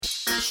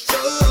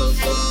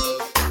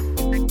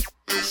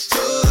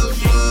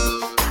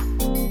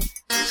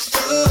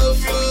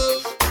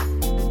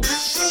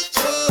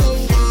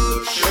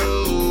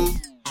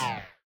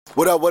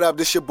What up?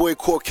 This your boy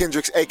Core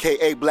Kendricks,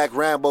 a.k.a. Black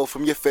Rambo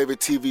from your favorite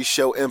TV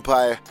show,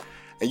 Empire.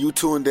 And you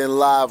tuned in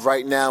live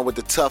right now with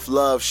the Tough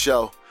Love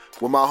Show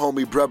with my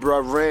homie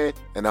Bruh Ren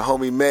and the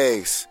homie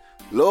Maze.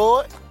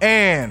 Lord.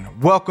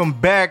 And welcome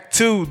back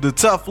to the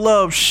Tough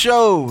Love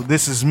Show.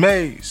 This is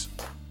Maze.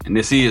 And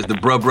this is the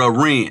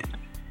Bruh Ren.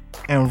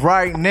 And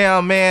right now,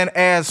 man,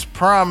 as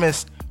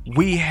promised,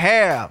 we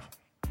have,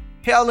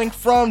 hailing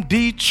from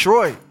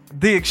Detroit,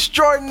 the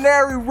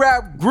extraordinary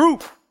rap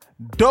group,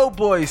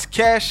 Doughboys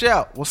Cash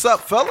Out. What's up,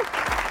 fella?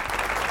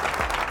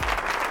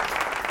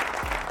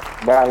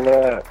 Bye,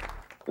 love.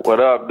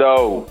 What up,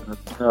 though?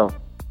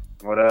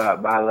 What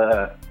up, bye,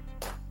 love?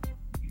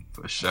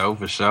 For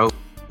sure.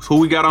 Who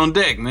we got on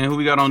deck, man? Who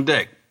we got on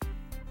deck?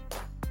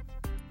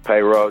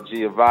 Payroll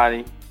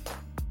Giovanni.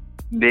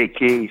 Big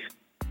Keys.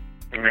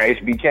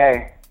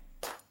 HBK.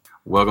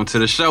 Welcome to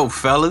the show,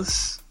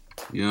 fellas.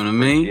 You know what I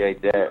mean?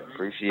 Appreciate that.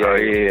 Oh,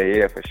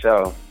 yeah, for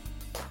sure.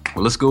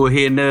 Well, let's go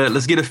ahead and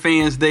let's get the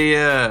fans they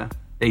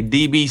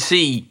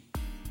DBC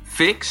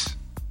fix.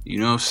 You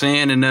know what I'm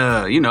saying? And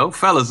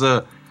fellas,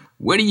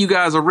 where do you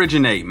guys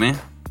originate, man?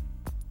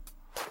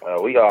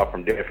 We all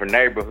from different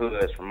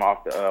neighborhoods from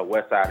off the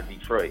west side of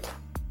Detroit.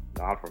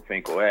 I'm from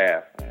Finkel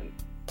Ave, and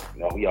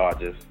we all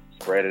just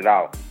spread it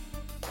out.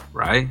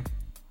 Right.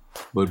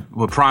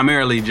 But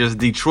primarily just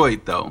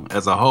Detroit though,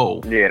 as a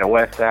whole. Yeah, the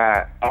west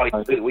side. Oh,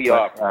 we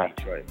all from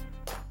Detroit.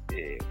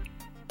 Yeah.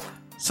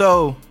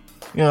 So,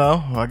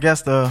 I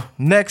guess the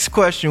next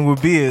question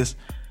would be is,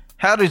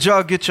 how did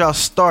y'all get y'all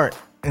start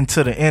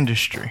into the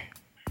industry?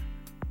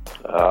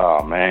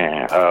 Oh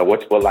man, you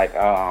talking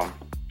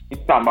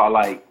about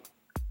like?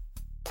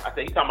 I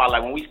think you talking about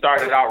like when we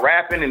started out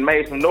rapping and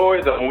made some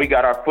noise, or when we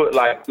got our foot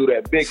like through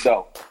that big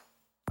though.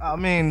 I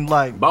mean,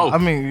 like both.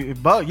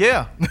 Both.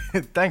 Yeah.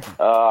 Thank you.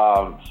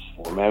 Well,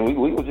 man,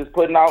 we were just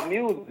putting out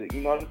music,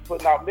 just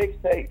putting out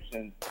mixtapes,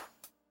 and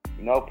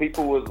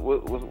people was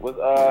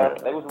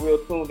they was real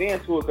tuned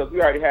into it because we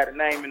already had a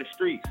name in the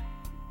streets.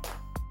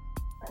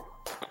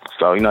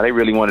 So they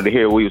really wanted to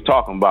hear what we was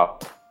talking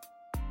about.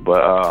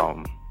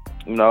 But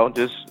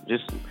just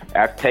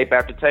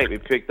after tape,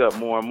 it picked up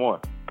more and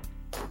more.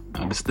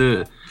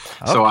 Understood.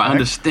 Okay. So I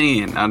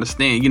understand.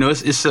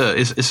 It's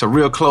a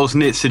real close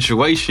knit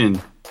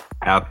situation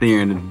out there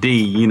in the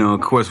D.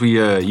 Of course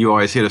you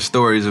always hear the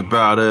stories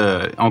about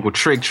Uncle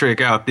Trick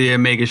out there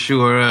making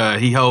sure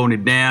he holding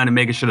it down and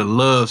making sure the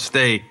love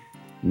stay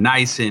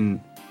nice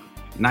and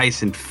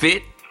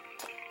fit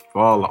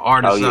for all the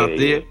artists out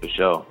there. Yeah, for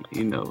sure.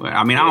 I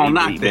don't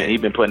knock that.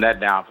 He's been putting that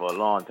down for a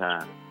long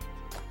time.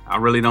 I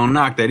really don't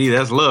knock that either.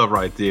 That's love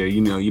right there.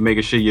 You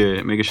making sure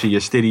you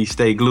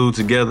stay glued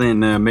together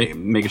and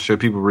making sure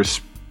people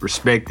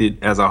respect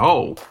it as a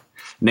whole.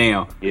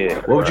 Now,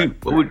 what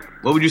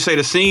would you say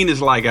the scene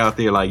is like out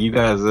there? Like you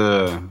guys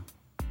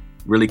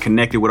really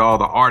connected with all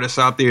the artists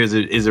out there? Is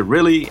it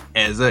really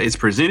as it's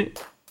presented?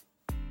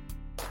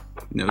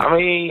 I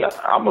mean,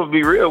 I'm gonna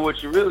be real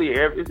with you. Really,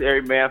 it's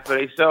every man for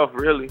themselves,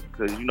 really,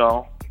 because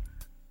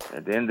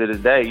at the end of the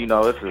day,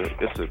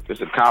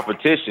 it's a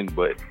competition,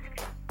 but.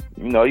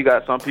 You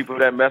got some people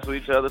that mess with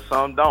each other,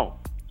 some don't.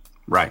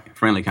 Right.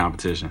 Friendly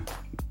competition.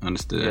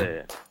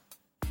 Understood.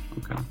 Yeah.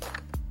 Okay.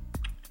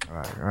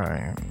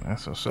 Right.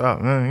 That's what's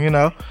up,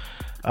 man.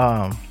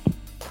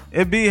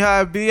 It be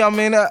how it be. I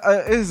mean,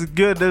 it's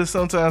good to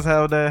sometimes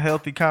have that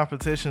healthy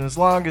competition as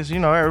long as,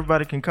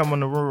 everybody can come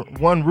under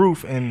one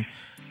roof and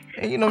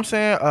you know what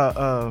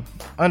I'm saying,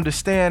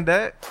 understand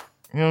that.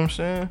 You know what I'm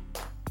saying?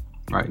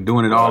 Right.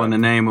 Doing it all in the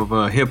name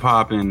of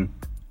hip-hop and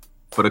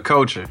for the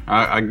culture.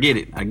 I get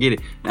it. How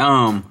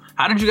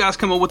did you guys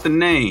come up with the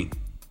name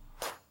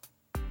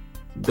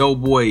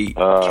Doughboy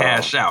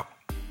Cash Out?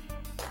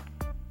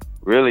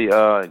 Really,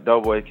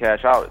 Doughboy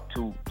Cash Out,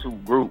 two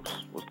groups,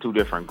 was two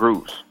different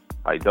groups.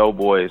 Like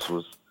Doughboys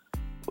was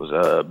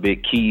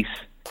Big Keith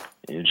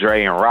and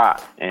Dre and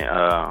Rock,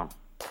 and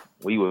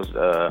we was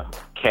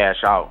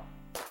Cash Out.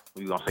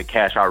 We gonna say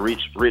Cash Out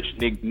rich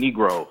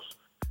Negroes.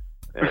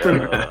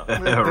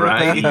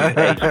 Right.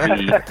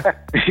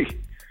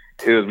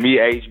 It was me,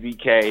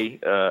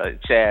 HBK,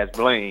 Chaz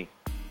Bling,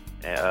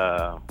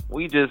 and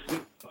we just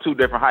two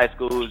different high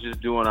schools, just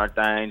doing our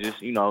thing, just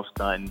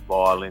stunting,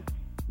 balling,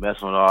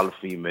 messing with all the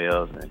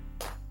females, and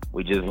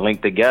we just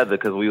linked together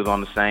because we was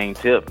on the same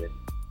tip, and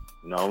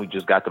we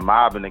just got the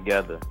mobbing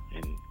together,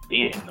 and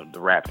then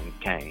the rapping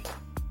came.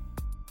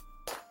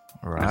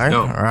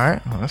 Right.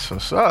 That's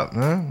what's up,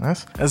 man.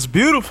 That's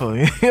beautiful.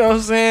 You know what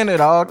I'm saying? It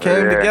all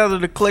came together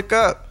to click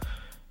up.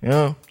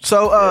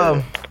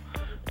 So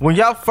when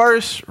y'all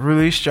first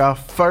released y'all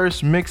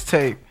first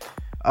mixtape,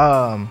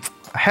 I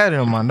had it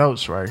on my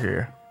notes right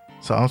here.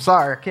 So I'm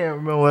sorry, I can't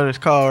remember what it's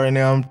called right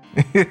now.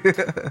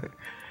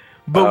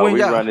 But when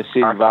we run the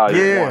City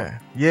Volume 1.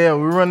 Yeah,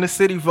 we run the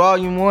City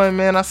Volume 1,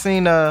 man. I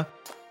seen y'all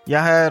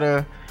had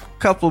a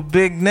couple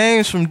big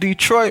names from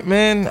Detroit,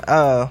 man.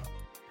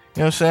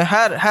 what I'm saying?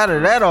 How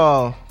did that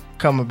all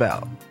come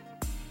about?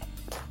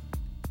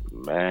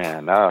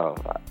 Man, that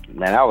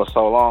was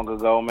so long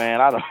ago,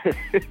 man. I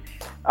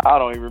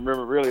don't even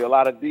remember really a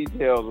lot of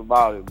details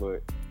about it,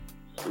 but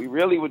we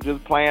really were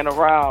just playing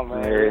around,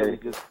 man. Really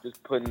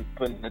just putting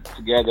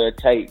together a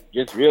tape,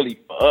 just really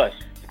for us.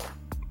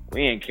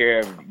 We didn't care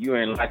if you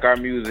didn't like our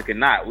music or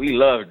not. We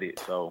loved it,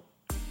 so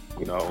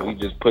we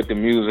just put the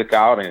music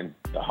out, and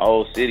the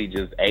whole city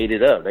just ate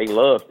it up. They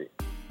loved it.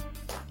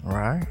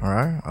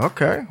 Right.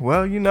 Okay.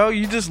 Well,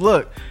 you just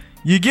look.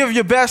 You give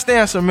your best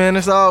answer, man.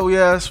 That's all we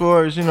ask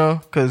for is,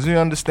 because we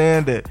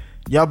understand that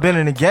y'all been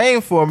in the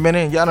game for a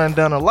minute and y'all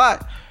done a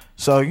lot.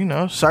 So,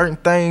 certain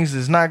things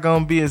is not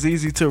going to be as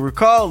easy to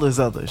recall as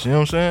others. You know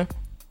what I'm saying?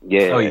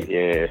 Yeah,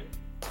 yeah.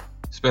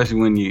 Especially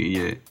when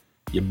you're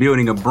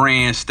building a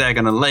brand,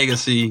 stacking a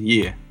legacy.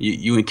 Yeah,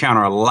 you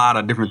encounter a lot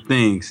of different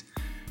things.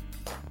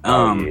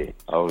 Oh,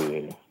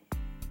 yeah.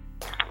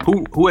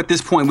 Who at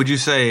this point would you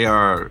say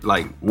are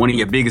like one of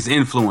your biggest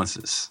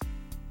influences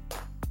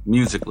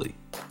musically?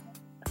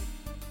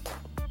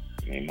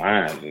 I mean,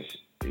 mine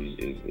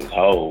is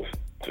Hov,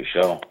 for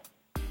sure.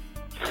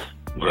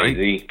 Right.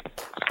 Jay-Z.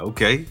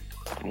 Okay.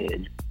 Yeah,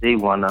 Jay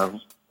one of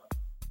them.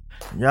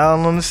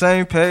 Y'all on the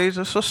same page.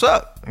 That's what's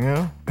up.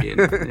 Yeah, you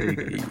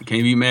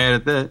can't be mad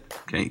at that.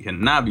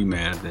 Cannot be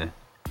mad at that.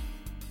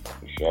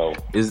 For sure.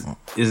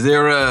 Is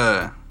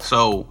there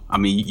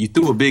you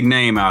threw a big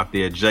name out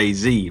there,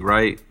 Jay-Z,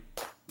 right?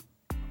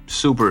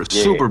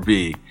 Super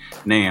big.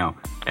 Now,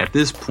 at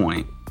this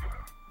point,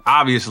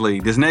 obviously,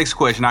 this next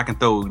question I can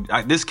throw.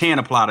 This can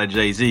apply to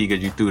Jay-Z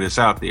because you threw this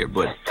out there.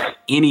 But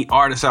any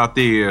artists out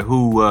there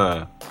who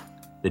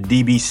the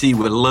DBC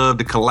would love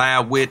to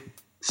collab with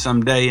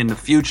someday in the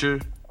future?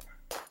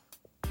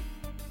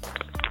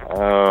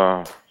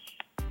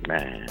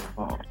 Man,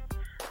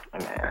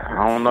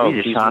 I don't know.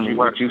 We just trying to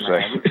work. What you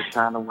say? We just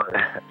trying to work.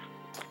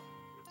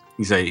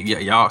 You say, yeah,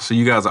 y'all. So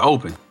you guys are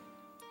open.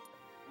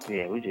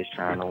 Yeah, we just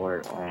trying to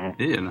work.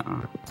 Yeah,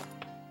 no.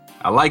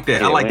 I like that.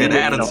 Yeah, I like that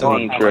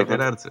attitude.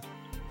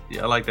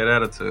 Yeah, I like that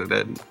attitude.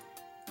 That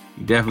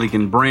you definitely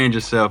can brand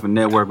yourself and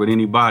network with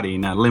anybody,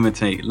 and not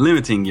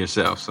limiting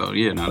yourself. So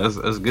yeah, no,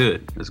 that's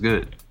good. That's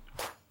good.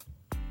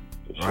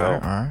 All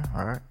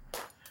right.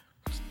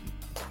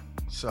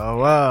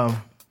 So,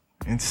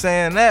 in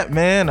saying that,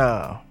 man,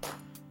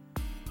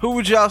 who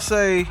would y'all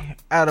say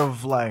out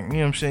of like, you know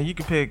what I'm saying? You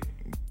can pick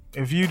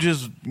if you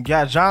just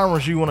got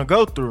genres you want to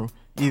go through.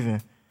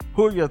 Even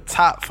who are your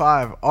top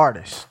 5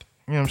 artists?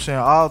 You know what I'm saying?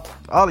 All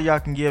of y'all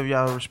can give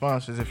y'all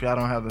responses if y'all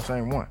don't have the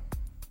same one.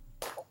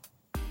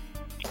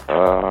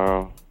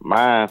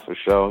 Mine for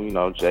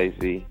sure.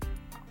 Jay-Z.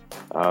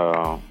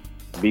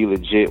 Be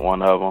Legit,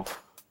 one of them.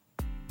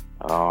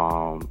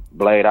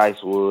 Blade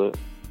Icewood.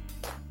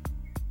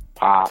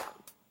 Pop.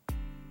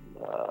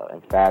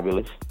 And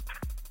Fabulous.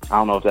 I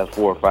don't know if that's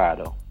 4 or 5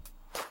 though.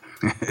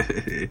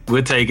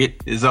 We'll take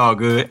it. It's all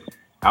good.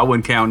 I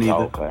wouldn't count either.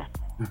 Okay.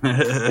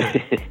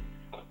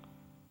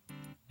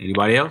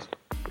 Anybody else?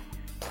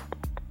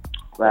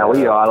 Man,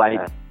 we all like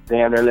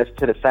damn near listen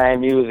to the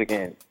same music,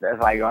 and that's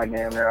like our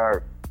damn near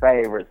our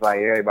favorites. Like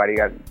everybody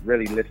got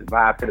really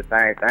vibe to the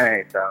same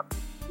thing, so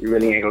you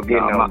really ain't gonna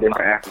get no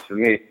different answers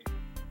from me.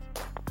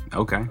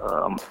 Okay.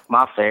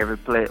 My favorite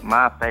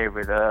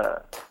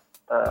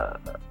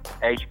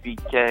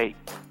HBK,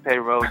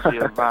 Payroll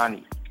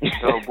Giovanni,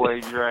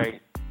 Doughboy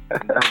Dre,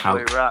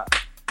 Doughboy Rock.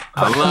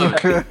 I love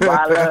it.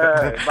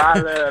 My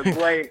love,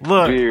 boy.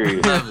 Look.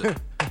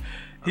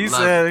 He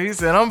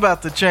said, I'm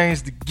about to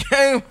change the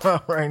game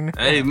up right now.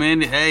 Hey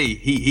man,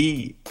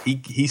 he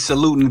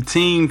saluting the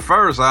team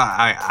first.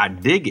 I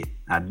dig it.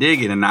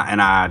 And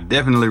I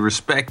definitely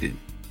respect it.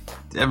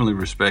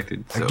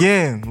 So.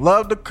 Again,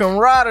 love the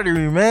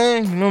camaraderie,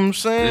 man. You know what I'm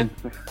saying?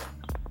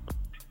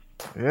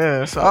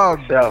 Yeah, it's all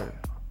good.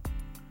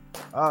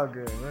 All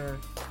good, man.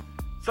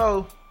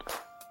 So,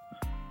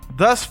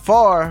 thus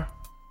far,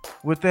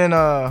 within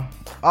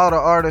all the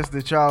artists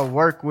that y'all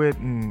work with,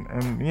 and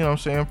you know what I'm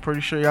saying, I'm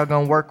pretty sure y'all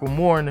gonna work with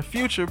more in the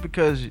future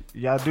because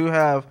y'all do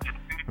have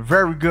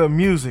very good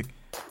music.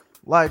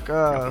 Like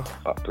I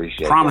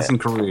appreciate promising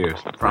that. careers.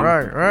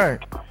 Right.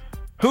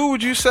 Who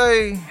would you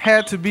say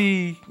had to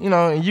be,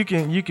 and you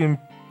can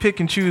pick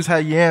and choose how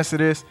you answer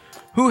this.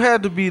 Who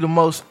had to be the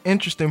most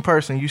interesting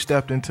person you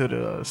stepped into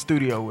the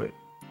studio with?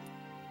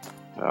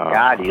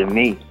 Gotti to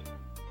me.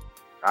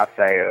 I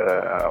say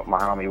my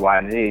homie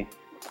YG.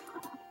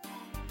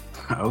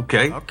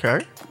 Okay.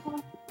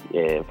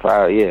 Yeah,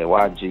 probably,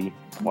 YG,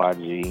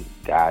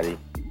 Gotti,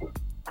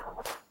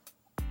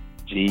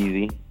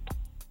 Jeezy.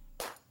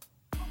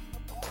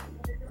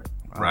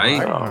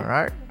 Right. All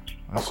right.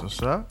 That's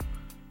what's up.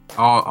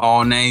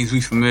 All names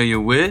we familiar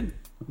with.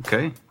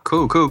 Okay.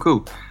 Cool.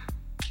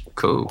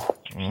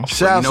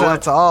 Shouts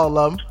out to all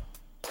of them.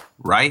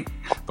 Right.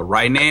 But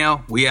right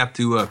now, we have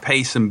to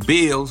pay some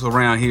bills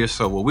around here.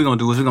 So what we're going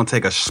to do is we're going to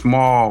take a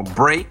small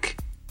break,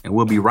 and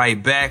we'll be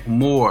right back.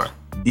 More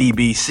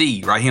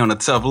DBC right here on the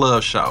Tough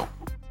Love Show.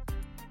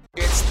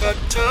 It's the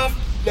Tough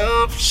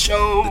Love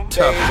Show. The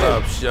Tough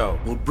Love Show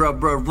with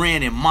Bruh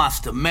Ren and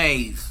Monster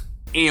Maze.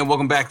 And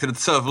welcome back to the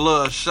Tough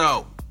Love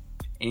Show.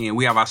 And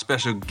we have our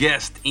special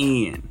guest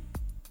in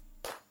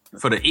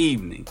for the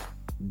evening,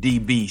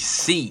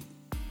 DBC,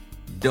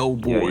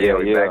 Doughboy,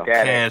 Yeah.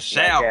 Cash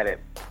Out.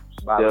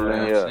 Still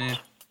in here.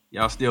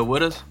 Y'all still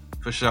with us?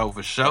 For sure.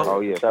 Oh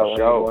yeah, for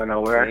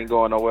sure. Ain't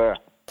going nowhere.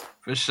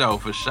 For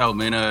sure,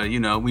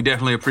 man. We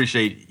definitely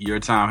appreciate your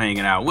time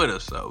hanging out with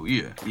us. So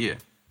yeah.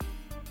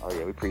 Oh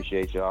yeah, we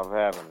appreciate y'all for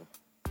having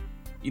us.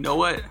 You know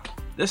what?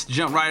 Let's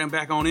jump right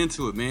back on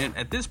into it, man.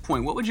 At this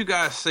point, what would you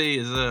guys say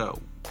is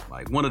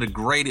like one of the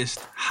greatest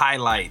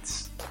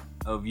highlights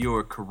of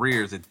your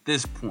careers at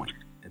this point?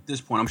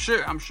 I'm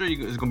sure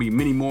there's gonna be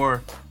many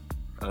more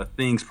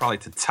things probably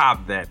to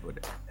top that,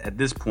 but at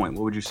this point,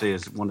 what would you say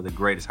is one of the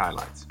greatest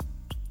highlights?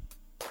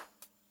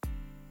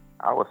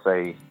 I would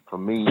say for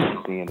me,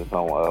 seeing this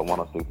on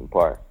 106 and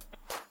Park.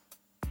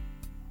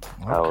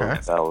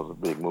 Okay. That was a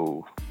big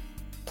move.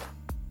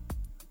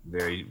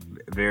 Very,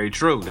 very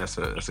true. That's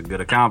a good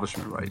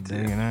accomplishment right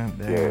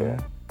there.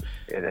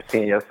 Yeah, to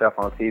seeing yourself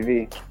on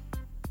TV.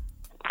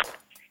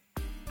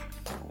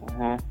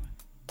 Mm-hmm.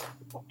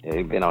 Yeah,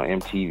 you've been on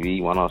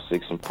MTV,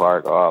 106 and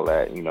Park, all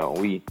that. You know,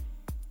 we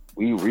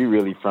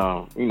really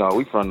from,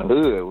 we from the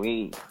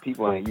hood.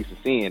 People ain't used to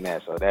seeing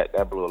that, so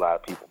that blew a lot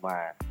of people's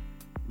mind.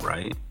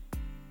 Right.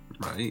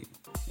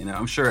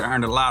 I'm sure it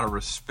earned a lot of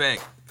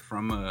respect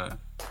from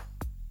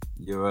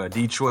your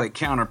Detroit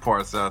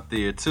counterparts out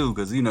there too,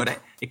 because that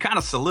it kind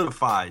of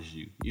solidifies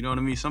you. You know what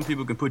I mean? Some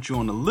people can put you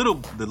on the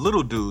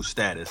little dude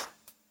status,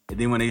 and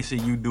then when they see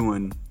you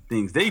doing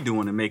things they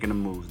doing and making the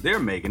moves they're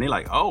making, they're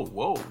like, oh,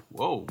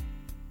 whoa,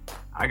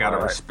 I gotta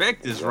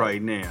respect this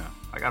right now.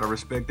 I gotta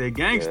respect their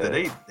gangster.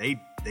 Yeah.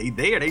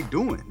 They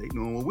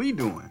doing what we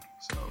doing.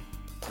 So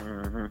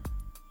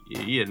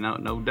yeah,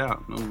 no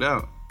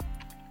doubt.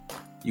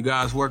 You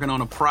guys working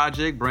on a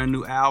project, brand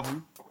new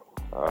album?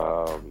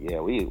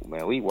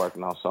 We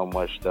working on so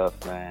much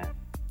stuff, man.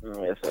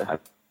 Yes, sir.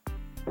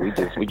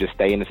 We just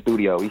stay in the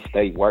studio. We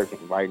stay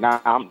working. Right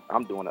now,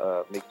 I'm doing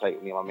a mixtape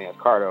with me and my man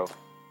Cardo.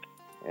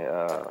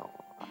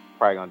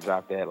 Probably gonna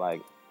drop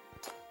that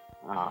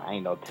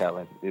ain't no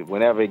telling.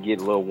 Whenever it get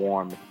a little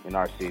warm in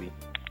our city.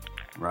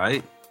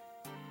 Right.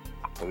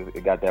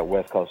 It got that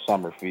West Coast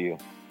summer feel.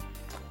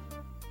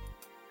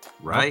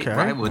 Right. Okay.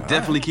 Right. Well,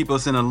 definitely keep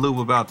us in a loop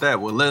about that.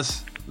 Well,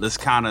 let's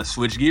kind of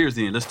switch gears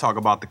then. Let's talk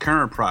about the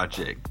current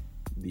project,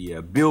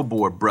 the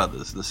Billboard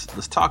Brothers.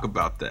 Let's talk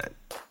about that.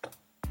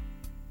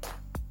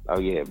 Oh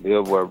yeah,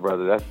 Billboard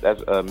Brothers.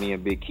 That's me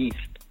and Big Keith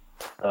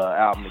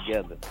album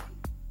together.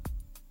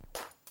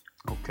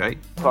 Okay.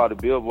 It's called the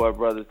Billboard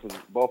Brothers because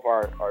both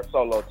our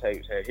solo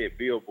tapes had hit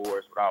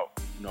billboards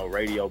without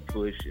radio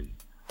push and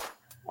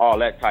all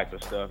that type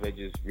of stuff. They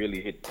just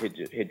really hit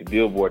the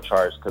Billboard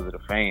charts because of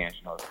the fans.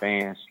 The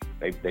fans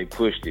they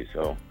pushed it.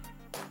 So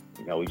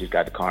we just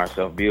got to call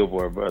ourselves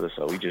Billboard Brothers.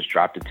 So we just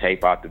dropped the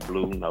tape out the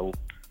blue. No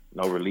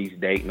release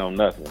date. No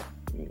nothing.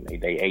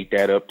 They ate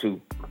that up too.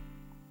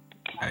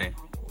 Hey.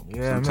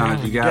 Yeah,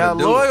 sometimes man. you got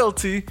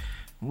loyalty.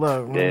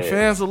 Look, when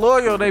fans are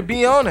loyal, they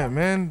be on it,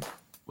 man.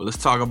 Well, let's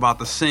talk about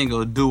the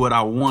single, Do What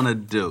I Want to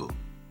Do.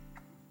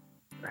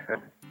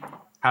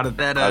 How did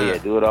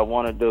that... Do What I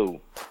Want to Do.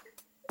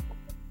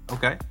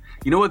 Okay.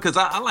 You know what? Because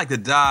I like to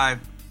dive...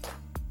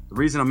 The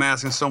reason I'm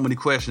asking so many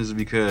questions is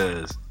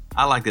because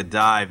I like to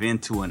dive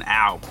into an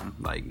album.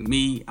 Like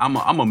me, I'm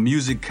a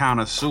music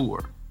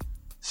connoisseur.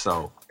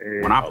 So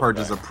when I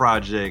purchase a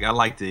project, I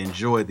like to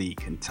enjoy the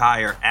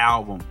entire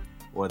album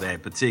or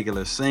that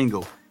particular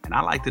single. And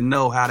I like to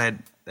know how that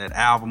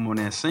album or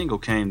that single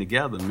came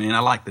together, man. I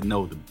like to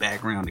know the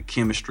background, the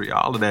chemistry,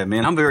 all of that,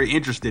 man. I'm very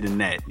interested in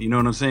that. You know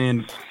what I'm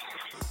saying?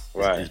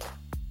 Right.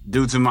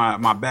 Due to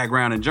my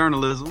background in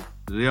journalism,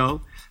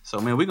 So,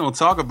 man, we're going to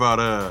talk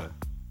about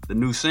the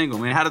new single,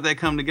 man. How did that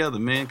come together,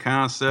 man?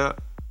 Concept?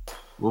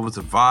 What was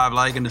the vibe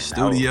like in the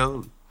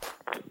studio?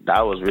 That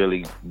was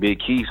really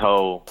Big Keith's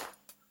whole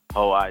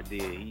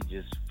idea. He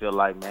just feel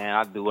like, man,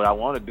 I do what I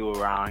want to do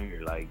around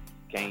here. Like,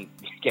 can't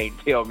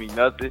tell me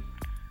nothing.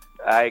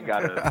 I ain't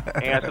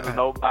gotta answer to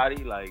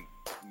nobody. Like,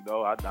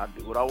 I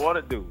do what I want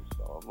to do.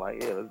 So I'm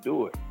like, yeah, let's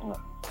do it.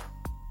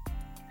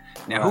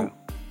 Now,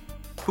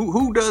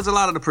 who does a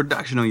lot of the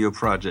production on your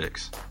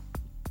projects?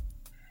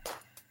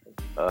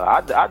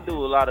 I do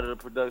a lot of the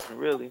production,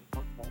 really.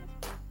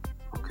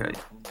 Okay.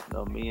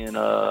 Me and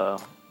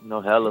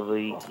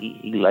Helliver,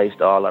 he laced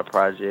all our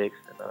projects.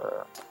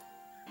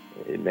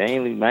 It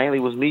mainly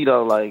was me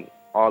though, like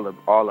all the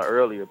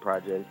earlier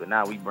projects. But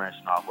now we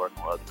branching off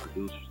working with other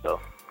producers though.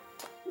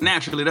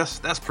 Naturally,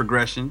 that's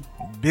progression.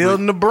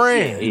 Building the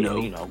brand.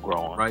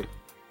 Growing. Right.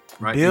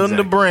 Building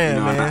the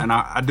brand, man. And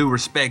I do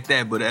respect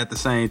that, but at the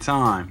same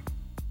time,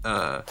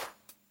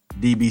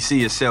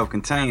 DBC is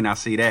self-contained. I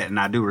see that, and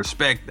I do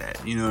respect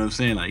that. You know what I'm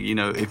saying? Like,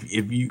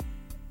 if you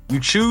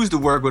choose to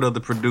work with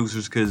other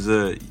producers because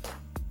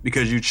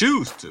you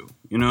choose to.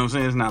 You know what I'm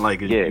saying? It's not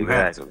like you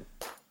have to.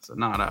 So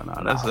no.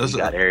 That's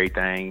got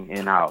everything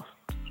in house.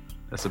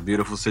 That's a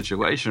beautiful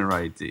situation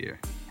right there.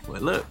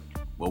 Well, look,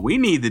 what we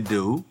need to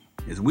do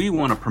is we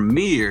want to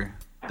premiere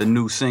the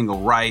new single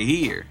right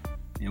here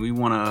and we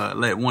want to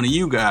let one of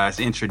you guys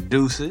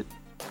introduce it.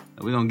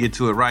 We're going to get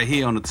to it right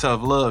here on the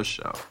Tough Love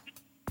Show.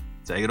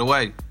 Take it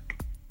away.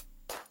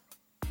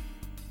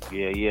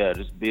 Yeah.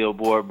 This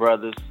Billboard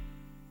Brothers.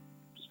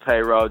 This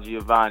Payroll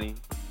Giovanni.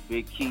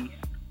 Big Keith.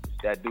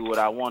 That Do What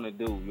I Want to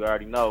Do. You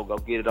already know. Go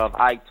get it off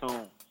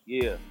iTunes.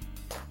 Yeah.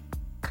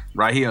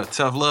 Right here on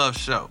Tough Love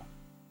Show.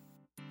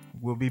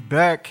 We'll be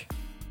back.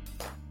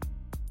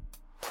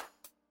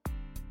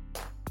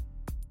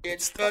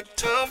 It's the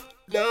Tough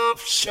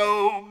Love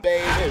Show,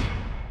 baby.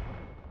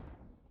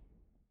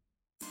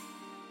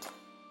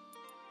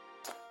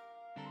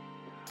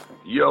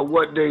 Yo,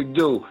 what they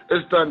do?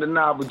 It's the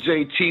Undeniable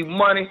JT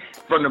Money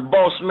from the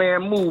Boss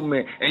Man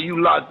Movement, and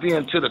you locked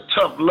into the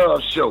Tough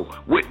Love Show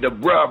with the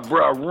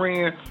bruh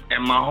Ren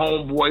and my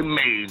homeboy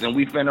Maze, and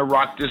we finna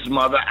rock this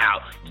mother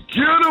out.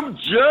 Get him,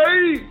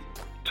 Jay!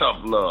 Tough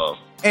Love.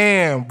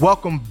 And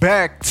welcome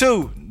back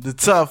to the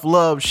Tough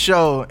Love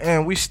Show,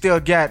 and we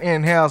still got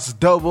in-house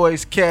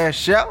Doughboys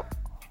Cash Out.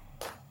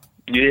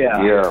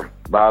 Yeah.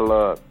 By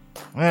love.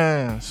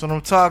 Man, that's what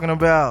I'm talking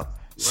about.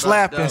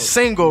 Slapping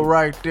single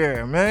right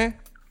there, man.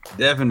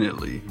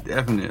 Definitely.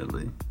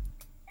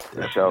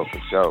 For sure.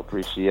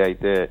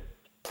 Appreciate that.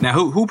 Now,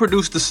 who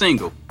produced the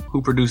single?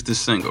 Who produced this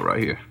single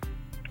right here?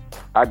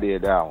 I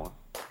did that one.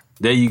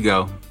 There you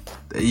go.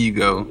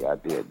 Yeah, I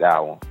did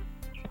that one.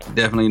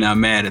 Definitely not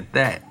mad at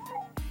that.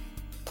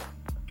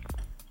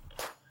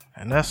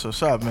 And that's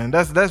what's up, man.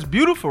 That's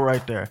beautiful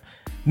right there.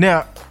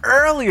 Now,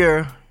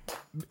 earlier,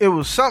 it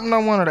was something I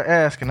wanted to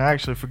ask, and I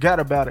actually forgot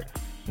about it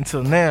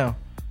until now.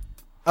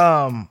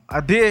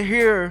 I did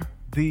hear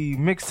the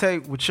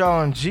mixtape with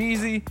y'all and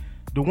Jeezy,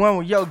 the one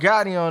with Yo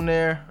Gotti on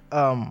there.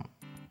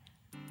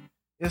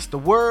 It's The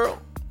World.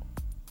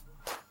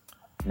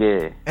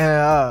 Yeah.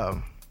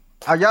 And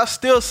are y'all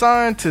still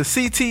signed to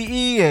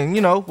CTE? And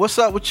you know, what's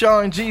up with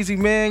y'all and Jeezy,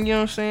 man? You know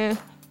what I'm saying?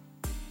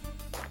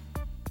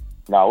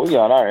 No, we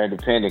on our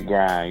independent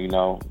grind, you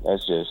know.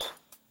 That's just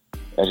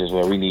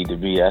where we need to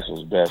be. That's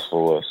what's best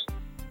for us.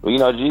 But you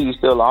know, Jeezy's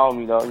still a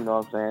homie though, you know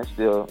what I'm saying?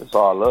 Still, it's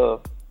all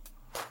love.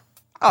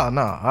 Oh,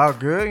 no, all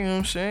good, you know what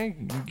I'm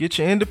saying? You get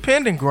your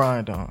independent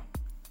grind on.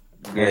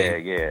 Yeah,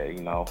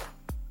 you know.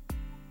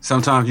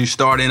 Sometimes you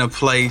start in a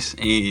place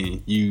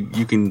and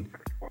you can,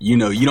 you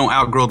know, you don't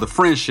outgrow the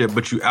friendship,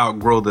 but you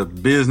outgrow the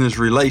business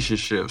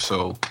relationship.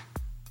 So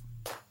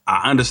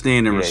I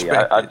understand and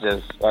respect. I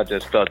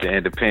just felt the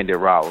independent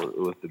route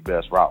was the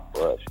best route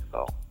for us, you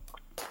know.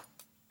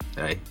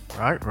 Hey.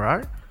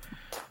 Right.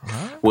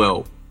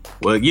 Well,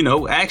 you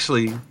know,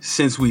 actually,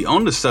 since we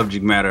on the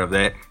subject matter of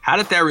that, how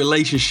did that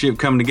relationship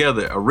come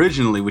together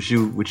originally with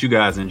you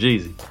guys and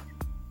Jeezy?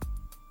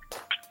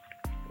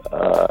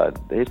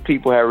 His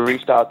people have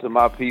reached out to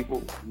my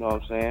people, you know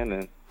what I'm saying,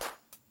 and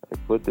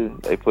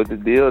they put the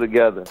deal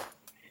together,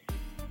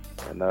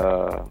 and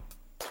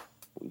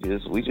we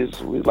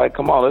was like,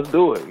 come on, let's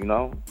do it, you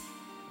know.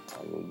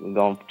 We're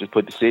gonna just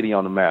put the city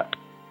on the map.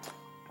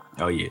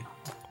 Oh yeah.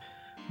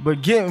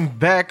 But getting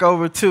back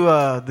over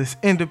to this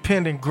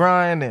independent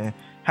grind and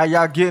how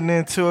y'all getting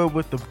into it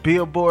with the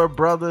Billboard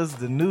Brothers,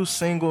 the new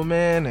single,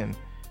 man, and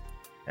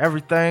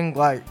everything,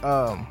 like,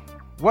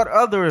 what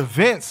other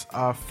events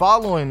are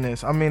following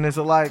this? I mean, is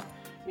it like,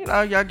 you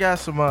know, y'all got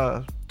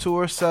some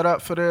tours set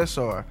up for this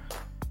or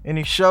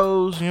any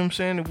shows, you know what I'm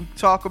saying, that we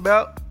talk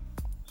about?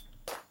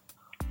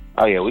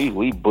 Oh, yeah,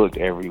 we booked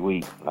every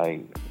week.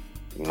 Like,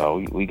 you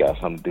know, we got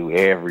something to do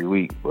every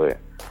week, but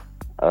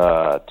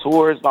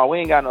tours, no, we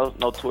ain't got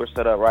no tour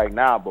set up right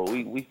now, but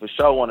we for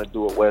sure want to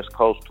do a West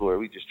Coast tour.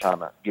 We just trying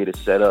to get it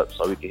set up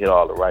so we can hit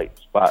all the right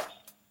spots.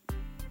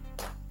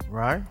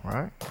 Right.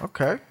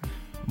 Okay.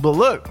 But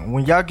look,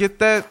 when y'all get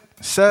that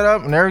set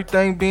up and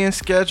everything being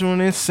scheduled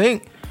and in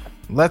sync,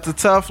 let the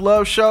Tough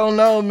Love Show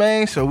know,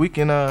 man, so we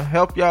can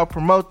help y'all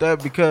promote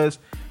that, because,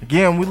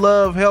 again, we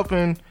love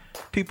helping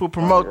people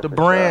promote the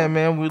brand,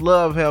 man. We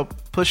love help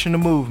pushing the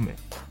movement.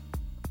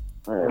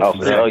 Oh,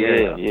 hell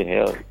yeah.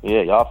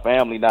 Y'all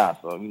family now,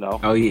 so, you know.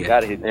 Oh, yeah.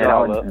 Gotta hit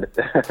y'all up.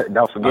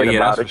 Don't forget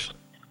about it.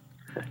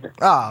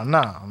 Oh,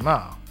 no. You know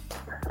what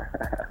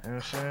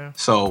I'm saying?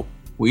 So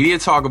we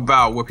did talk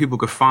about where people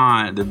could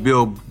find the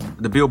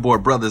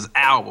Billboard Brothers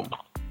album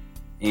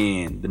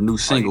and the new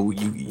single.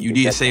 You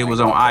did say it was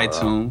on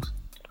iTunes.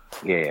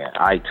 Yeah,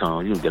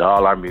 iTunes. You can get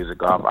all our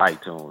music off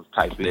iTunes.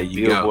 Type in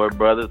Billboard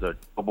Brothers or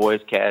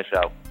Doughboys Cash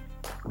Out.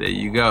 There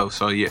you go.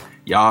 So yeah,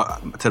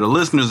 y'all, to the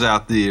listeners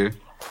out there,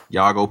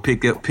 y'all go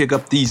pick up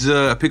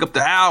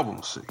the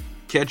albums.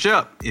 Catch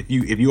up. If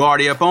you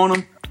already up on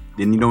them,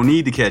 then you don't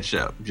need to catch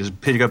up. Just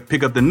pick up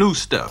the new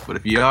stuff. But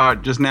if you are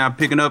just now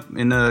picking up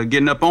and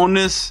getting up on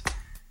this,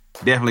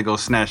 definitely go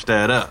snatch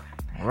that up.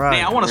 Right.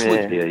 Man, I want to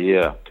switch.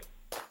 Yeah.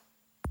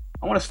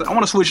 I want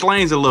to switch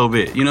lanes a little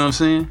bit. You know what I'm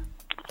saying?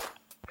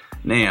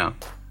 Now,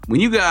 when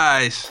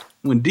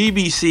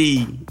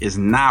DBC is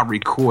not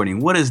recording,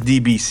 what is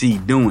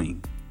DBC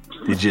doing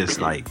to just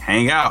like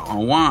hang out,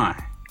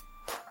 unwind?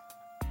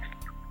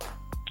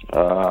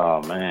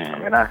 Oh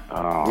man,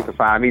 you can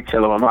find me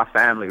chilling with my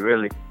family,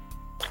 really.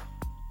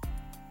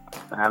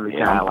 I'm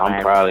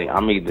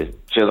either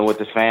chilling with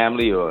the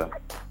family or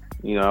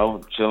you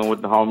know, chilling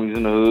with the homies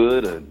in the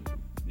hood, a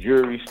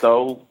jewelry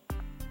store,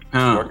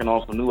 working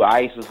on some new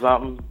ice or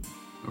something.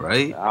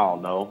 Right. I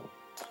don't know.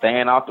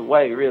 Staying out the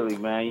way, really,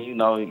 man. You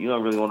know, you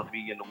don't really want to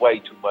be in the way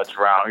too much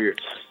around here.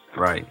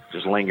 Right.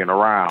 Just lingering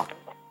around.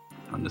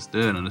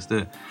 Understood. And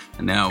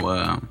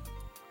now,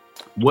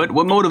 what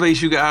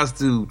motivates you guys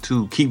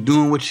to keep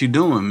doing what you're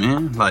doing,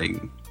 man? Like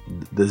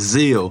the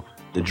zeal,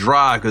 the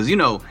drive, because you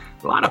know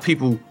a lot of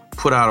people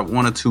put out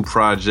 1 or 2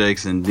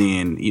 projects and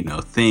then you know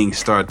things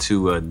start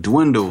to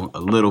dwindle a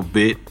little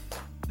bit.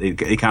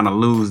 They kind of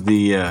lose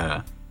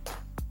the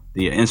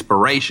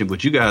inspiration,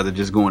 but you guys are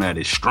just going at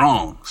it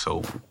strong.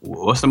 So,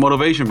 what's the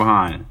motivation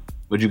behind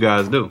what you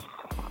guys do?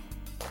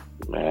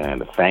 Man,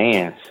 the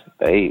fans,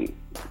 they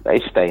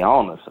stay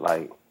on us.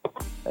 Like,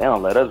 they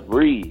don't let us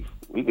breathe.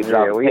 We can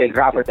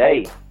drop a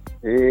today.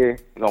 Yeah. We're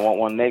gonna want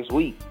one next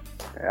week.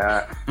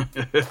 So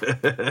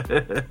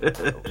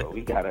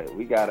we got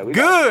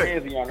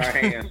frenzy on our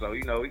hands, so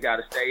you know we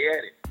gotta stay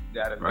at it. We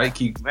gotta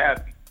keep them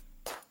happy.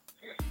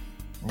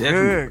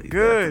 Definitely,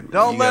 good.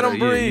 Don't let them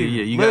breathe.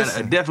 Yeah. You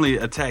gotta definitely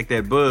attack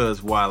that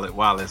buzz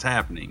while it's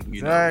happening.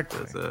 You exactly.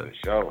 know, for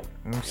sure.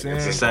 It's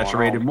a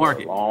saturated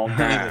market. For a long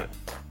time.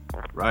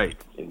 Right.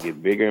 It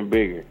get bigger and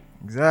bigger.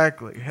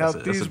 Exactly.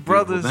 Help these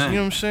brothers, you know what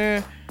I'm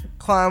saying,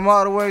 climb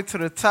all the way to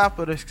the top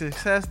of the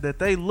success that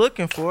they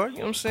looking for. You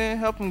know what I'm saying?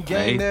 Help them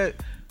gain that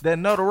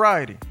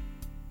notoriety.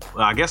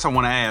 Well, I guess I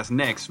want to ask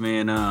next,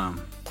 man.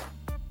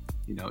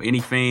 You know, any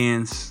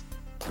fans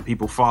and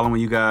people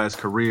following you guys'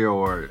 career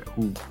or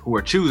who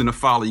are choosing to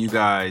follow you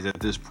guys at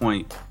this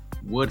point,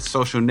 what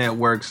social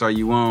networks are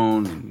you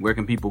on, and where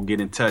can people get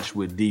in touch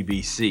with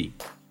DBC?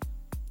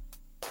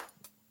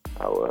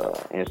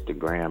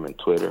 Instagram and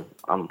Twitter.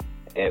 I'm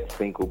at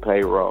Finkel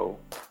Payroll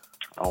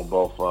on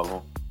both of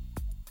them.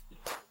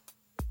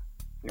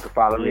 You can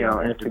follow me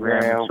on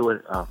Instagram and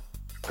Twitter.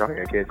 Go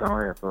ahead, kid. Go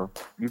ahead, bro.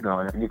 You go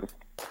ahead.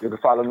 You can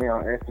follow me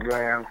on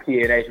Instagram,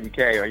 Kid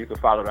HBK, or you can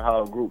follow the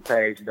whole group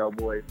page,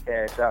 Doughboys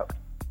Cash Out.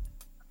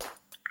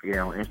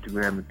 Yeah, on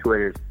Instagram and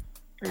Twitter,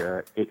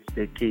 it's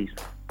Big Keys.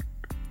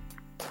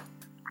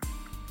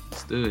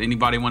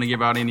 Anybody want to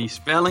give out any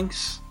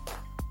spellings?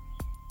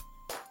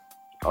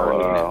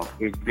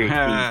 It's Big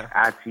Keys,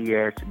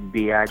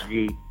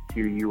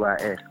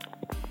 ITSBIGQUIS.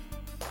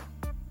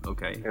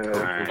 Okay.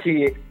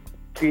 Kid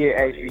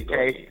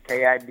HBK,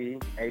 KID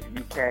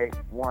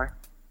HBK1.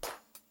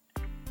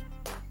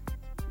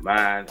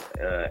 Mine's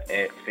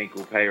at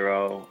Finkel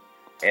Payroll,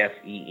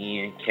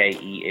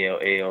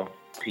 FENKELLPAYROLL.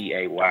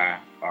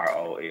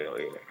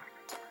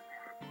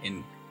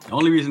 And the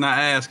only reason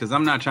I ask, because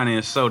I'm not trying to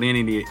insult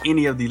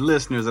any of the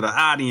listeners or the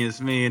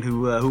audience, man,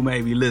 who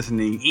may be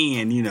listening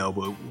in, you know.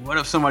 But what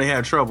if somebody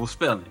had trouble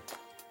spelling?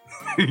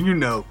 You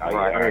know, I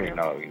already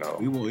know. You know,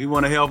 we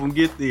want to help them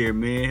get there,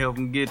 man. Help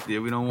them get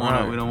there. We don't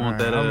want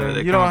that.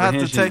 That you don't have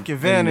to take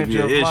advantage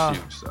of my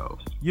issue. So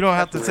you don't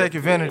have to take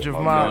advantage of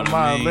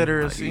my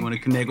literacy. Like you want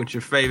to connect with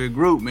your favorite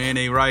group, man?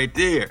 They right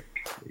there.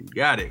 You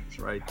got it. It's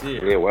right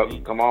there. Yeah, well,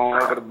 come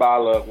on over to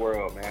Ball Up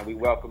World, man. We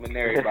welcoming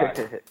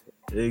everybody.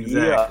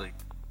 Exactly.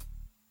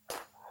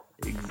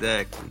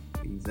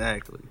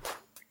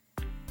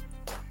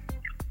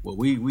 Well,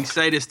 we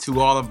say this to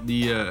all of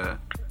the.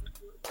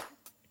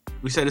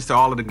 We say this to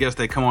all of the guests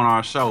that come on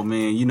our show,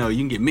 man. You know, you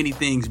can get many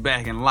things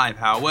back in life.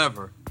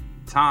 However,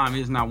 time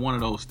is not one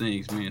of those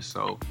things, man.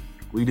 So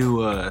we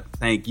do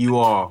thank you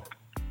all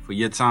for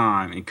your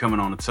time and coming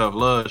on the Tough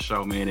Love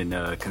Show, man.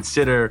 And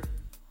consider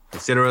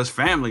us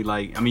family.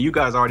 Like, I mean, you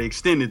guys already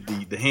extended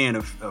the hand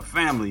of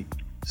family.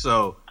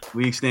 So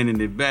we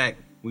extended it back.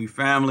 We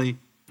family.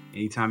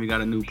 Anytime you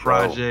got a new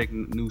project,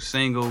 new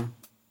single,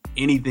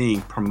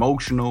 anything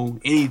promotional,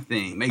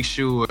 anything, make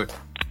sure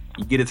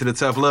you get it to the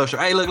Tough Love Show.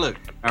 Hey, look. Matter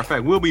of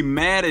fact, we'll be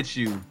mad at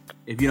you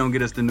if you don't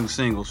get us the new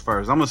singles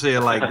first. I'm going to say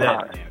it like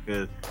that, man,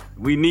 because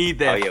we need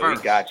that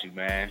first. We got you,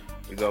 man.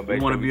 We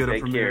want to be able to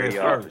premiere that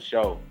first. For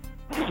sure.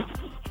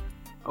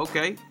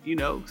 Okay,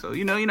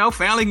 so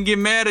family can get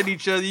mad at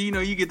each other. You know,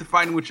 you get to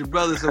fighting with your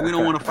brothers, so we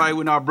don't want to fight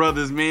with our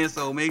brothers, man.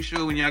 So make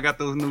sure when y'all got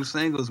those new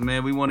singles,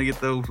 man, we want to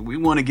get those. We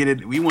want to get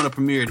it. We want to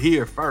premiere it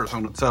here first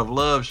on the Tough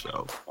Love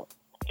Show. Oh,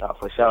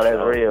 for sure, that's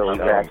real.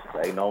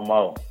 Say no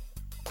more.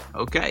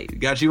 Okay,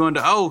 got you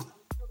under oath.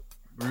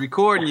 We're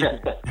recording you.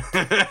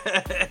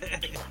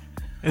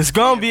 It's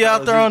gonna be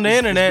out there on the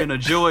internet. It's been a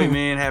joy,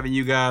 man, having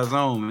you guys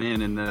on,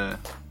 man, and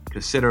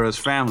consider us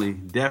family,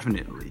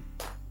 definitely.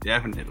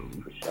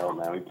 For sure,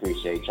 man. We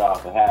appreciate y'all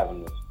for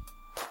having us.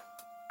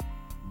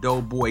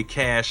 Doughboy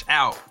Cash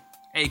Out,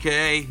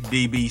 aka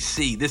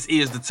DBC. This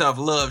is the Tough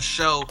Love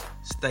Show.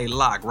 Stay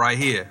locked right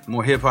here.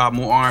 More hip hop,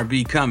 more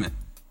R&B coming.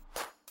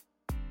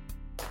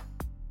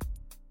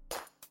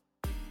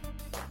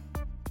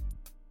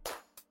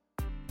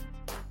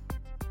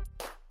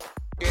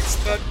 It's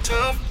the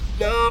Tough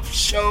Love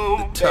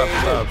Show. The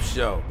Tough Love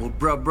Show with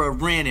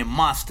Bruh Ren and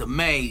Monster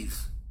Maze.